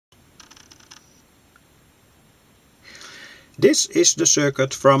This is the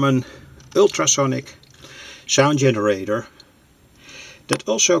circuit from an ultrasonic sound generator that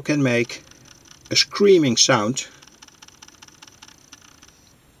also can make a screaming sound.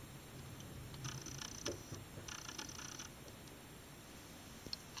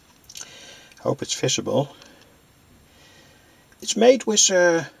 Hope it's visible. It's made with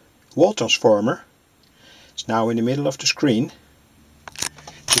a wall transformer. It's now in the middle of the screen.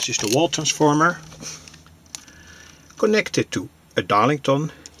 This is the wall transformer connected to a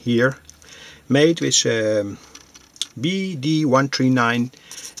Darlington here, made with BD139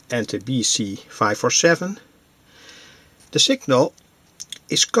 and a BC547. The signal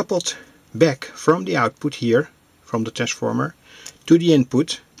is coupled back from the output here, from the transformer, to the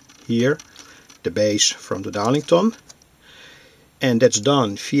input here, the base from the Darlington, and that's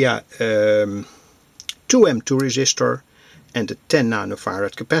done via 2M2 resistor and a 10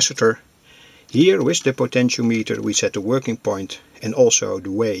 nanofarad capacitor. Here with the potentiometer we set the working point and also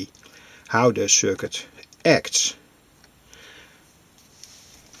the way how the circuit acts.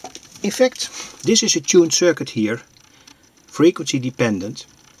 In fact, this is a tuned circuit here, frequency dependent.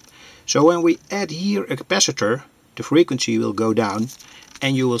 So when we add here a capacitor, the frequency will go down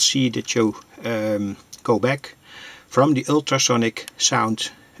and you will see that you go back from the ultrasonic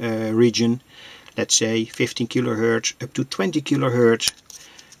sound region, let's say 15 kHz up to 20 kHz,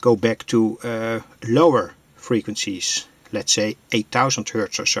 go back to lower frequencies, let's say 8000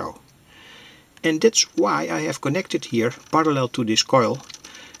 Hz or so. And that's why I have connected here, parallel to this coil,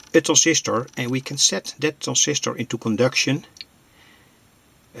 a transistor, and we can set that transistor into conduction.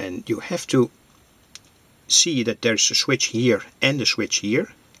 And you have to see that there's a switch here and a switch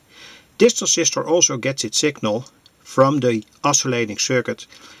here. This transistor also gets its signal from the oscillating circuit,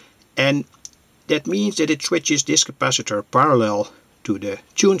 and that means that it switches this capacitor parallel to the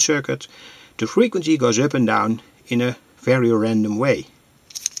tuned circuit. The frequency goes up and down in a very random way.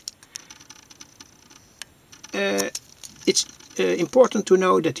 It's important to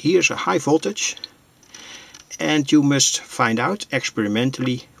know that here's a high voltage, and you must find out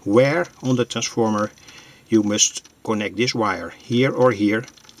experimentally where on the transformer you must connect this wire, here or here.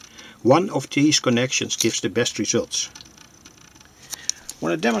 One of these connections gives the best results. I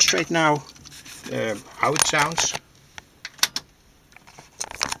want to demonstrate now how it sounds.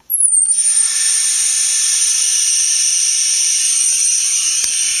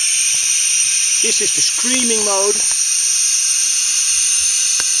 This is the screaming mode.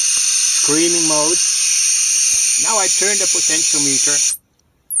 Screaming mode. Now I turn the potentiometer,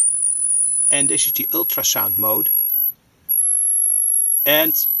 and this is the ultrasound mode.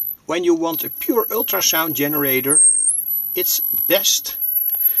 And when you want a pure ultrasound generator, it's best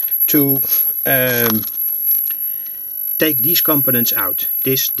to take these components out.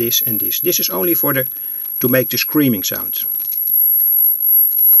 This and this. This is only for to make the screaming sound.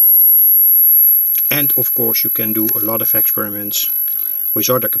 And of course you can do a lot of experiments with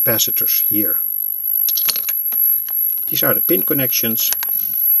other capacitors here. These are the pin connections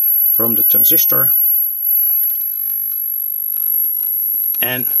from the transistor.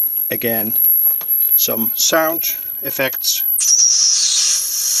 And again, some sound effects.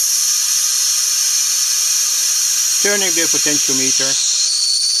 Turning the potentiometer.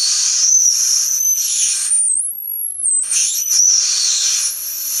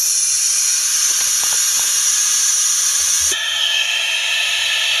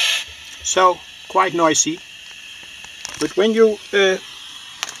 So quite noisy, but when you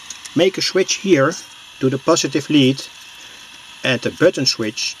make a switch here to the positive lead and a button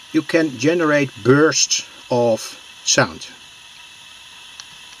switch, you can generate bursts of sound.